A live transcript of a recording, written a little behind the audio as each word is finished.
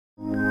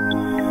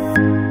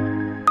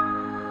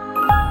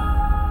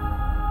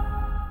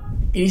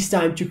It is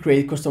time to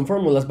create custom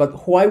formulas,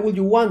 but why would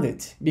you want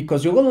it?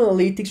 Because Google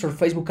Analytics or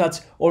Facebook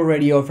ads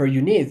already offer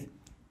you need.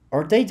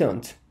 Or they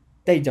don't.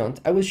 They don't.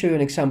 I will show you an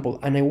example,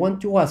 and I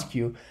want to ask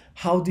you,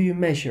 how do you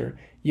measure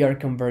your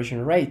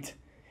conversion rate?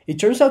 It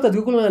turns out that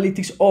Google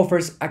Analytics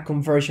offers a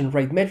conversion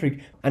rate metric,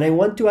 and I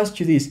want to ask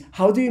you this,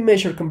 how do you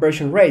measure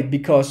conversion rate?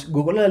 Because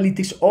Google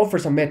Analytics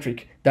offers a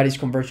metric that is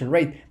conversion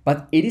rate,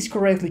 but it is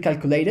correctly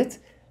calculated?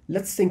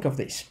 Let's think of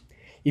this.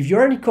 If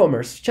you're an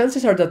e-commerce,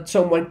 chances are that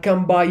someone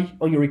can buy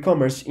on your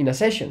e-commerce in a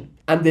session.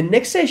 And the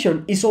next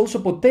session is also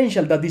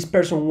potential that this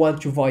person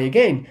wants to buy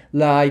again,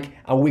 like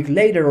a week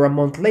later or a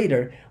month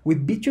later.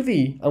 With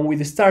B2B and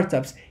with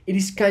startups, it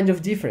is kind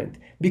of different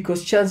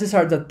because chances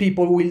are that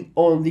people will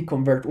only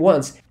convert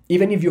once.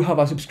 Even if you have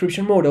a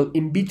subscription model,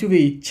 in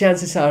B2B,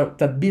 chances are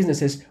that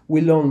businesses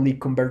will only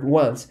convert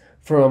once,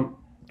 from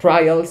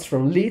trials,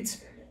 from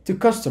leads to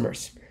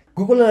customers.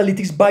 Google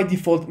Analytics by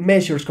default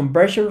measures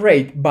conversion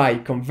rate by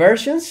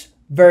conversions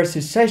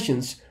versus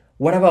sessions.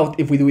 What about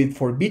if we do it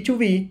for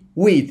B2B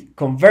with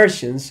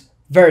conversions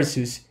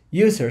versus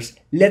users?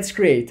 Let's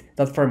create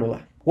that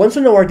formula. Once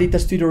on our Data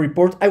Studio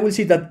report, I will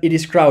see that it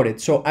is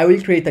crowded, so I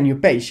will create a new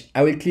page.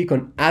 I will click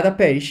on Add a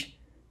Page,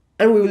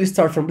 and we will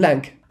start from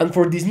blank. And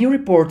for this new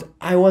report,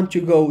 I want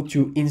to go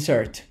to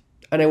Insert,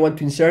 and I want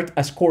to insert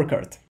a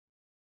scorecard.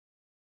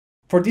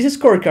 For this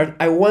scorecard,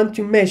 I want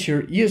to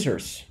measure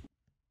users.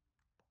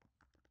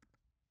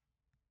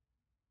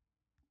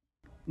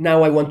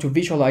 Now I want to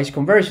visualize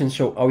conversions,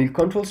 so I will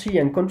Ctrl+C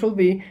and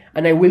Ctrl+V,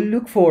 and I will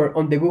look for,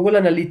 on the Google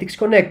Analytics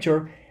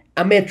connector,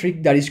 a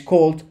metric that is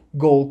called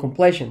goal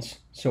completions.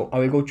 So I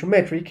will go to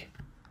metric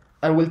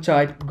and will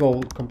type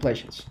goal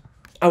completions.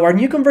 Our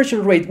new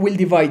conversion rate will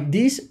divide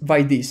this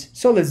by this,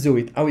 so let's do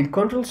it. I will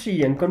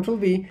Ctrl+C and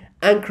Ctrl+V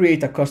and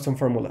create a custom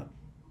formula.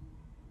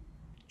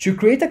 To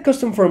create a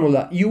custom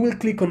formula, you will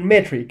click on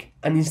metric,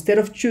 and instead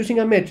of choosing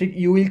a metric,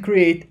 you will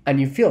create a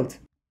new field.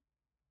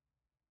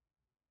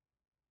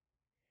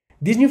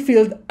 This new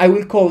field, I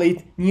will call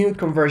it new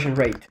conversion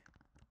rate.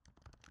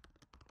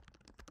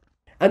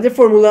 And the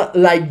formula,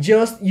 like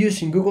just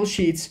using Google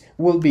Sheets,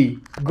 will be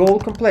goal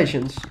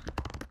completions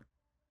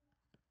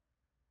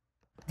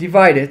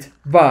divided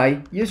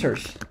by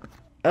users,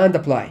 and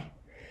apply.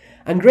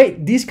 And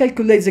great, this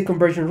calculates the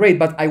conversion rate,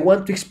 but I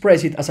want to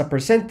express it as a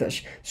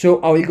percentage. So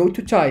I will go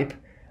to type,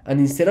 and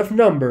instead of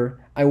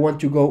number, I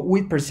want to go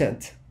with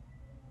percent,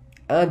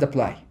 and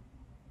apply.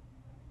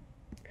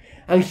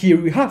 And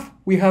here we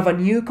have a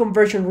new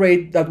conversion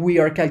rate that we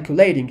are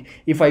calculating.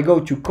 If I go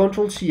to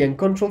Ctrl+C and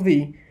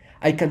Ctrl+V,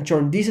 I can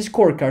turn this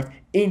scorecard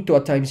into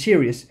a time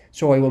series,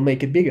 so I will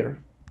make it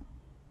bigger.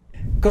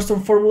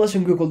 Custom formulas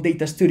in Google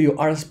Data Studio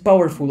are as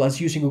powerful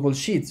as using Google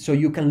Sheets, so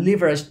you can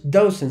leverage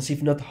dozens,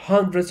 if not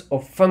hundreds,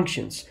 of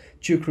functions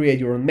to create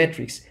your own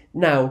metrics.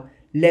 Now,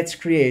 let's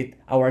create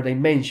our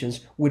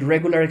dimensions with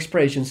regular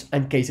expressions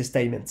and case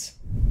statements.